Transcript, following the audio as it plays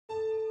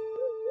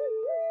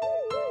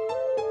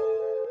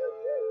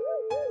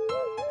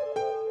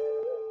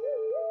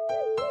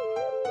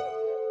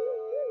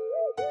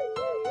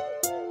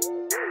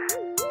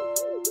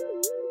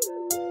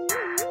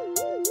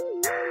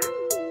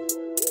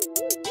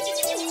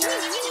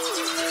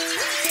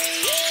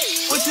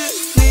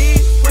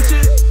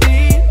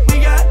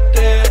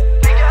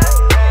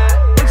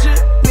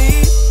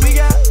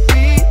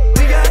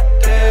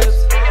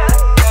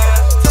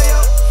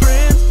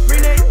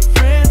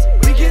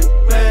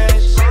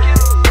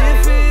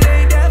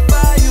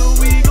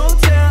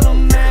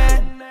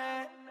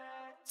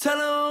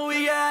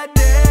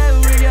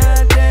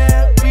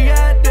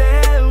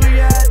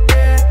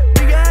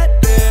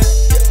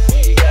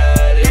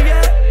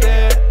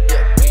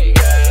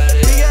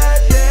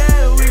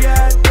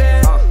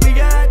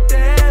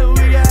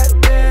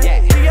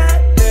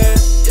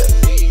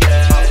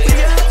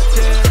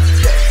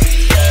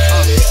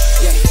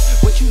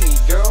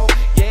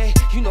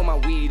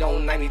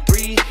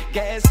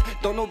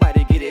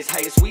as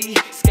high as we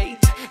skate.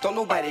 Don't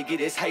nobody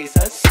get as high as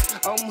us.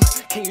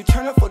 Can you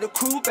turn up for the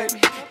crew,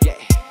 baby? Yeah.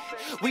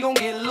 We gon'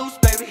 get loose,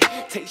 baby.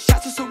 Take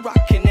shots of some rock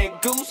and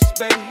that goose,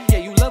 baby. Yeah,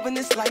 you loving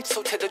this life,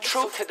 so tell the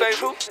truth, baby.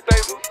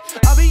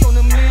 I be on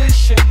a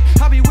mission.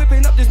 I be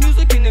whipping up this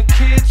music in the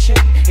kitchen.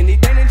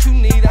 Anything that you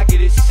need, I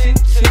get it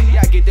sent to you.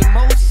 I get the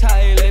most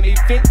high, let me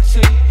vent to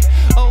you.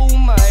 Oh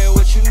my,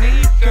 what you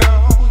need,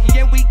 girl?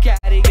 Yeah, we got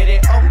it, get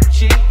it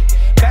OG.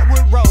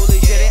 Backwood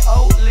rollers, yeah, that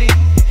Oatly.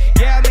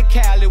 Yeah, I'm in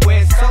Cali,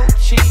 where it's so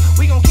cheap.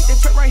 We gon' keep the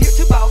trip right here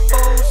to about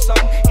 4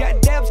 something.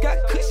 Got dabs, got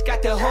kush,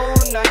 got the whole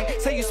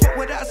night. Say you smoke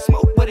what I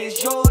smoke, but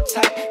it's your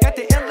type. Got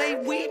the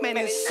LA weed, man,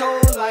 it's so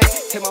light.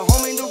 Take my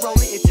homie to roll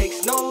it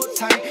takes no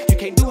time. You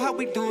can't do how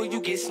we do it, you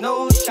get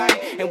snow shine.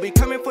 And we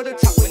coming for the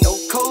top with no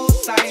cold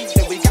signs.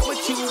 And we got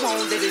what you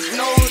want, that is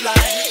no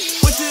lie.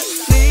 What you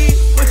need,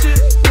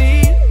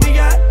 we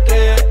got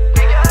that.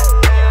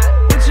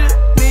 What you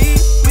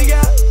need, we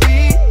got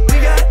weed, we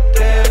got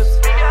dabs.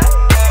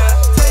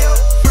 Tell your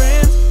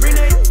friends, bring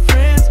their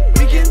friends,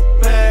 we can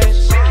match.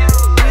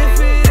 If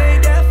it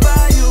ain't that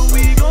fire,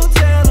 we gon'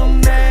 tell them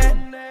that.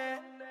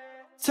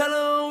 Tell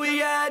them we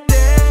got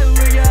that,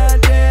 we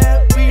got that,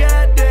 we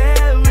got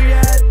that, we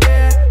got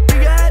that, we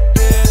got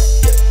that.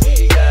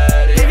 We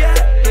got it, we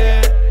got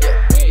that,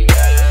 we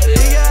got it,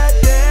 we got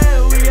that,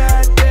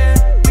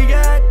 we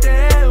got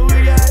that, we got that,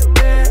 we got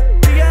that,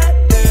 we got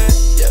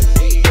that.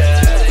 We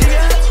got it, we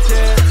got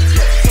that.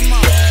 Come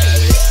on.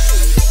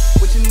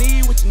 What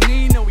you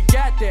need, no, we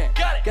got that.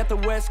 Got the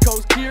West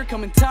Coast gear,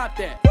 come and top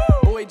that.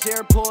 Boy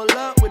Jared pull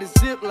up with a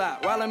zip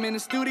lock while I'm in the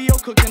studio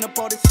cooking up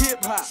all this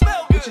hip hop.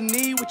 What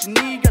you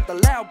need, got the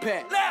loud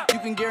pack. You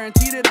can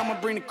guarantee that I'ma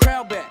bring the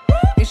crowd back.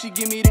 And she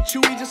give me the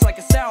chewy just like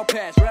a sour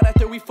patch. Right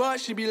after we fuck,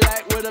 she be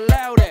like, where the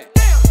loud at?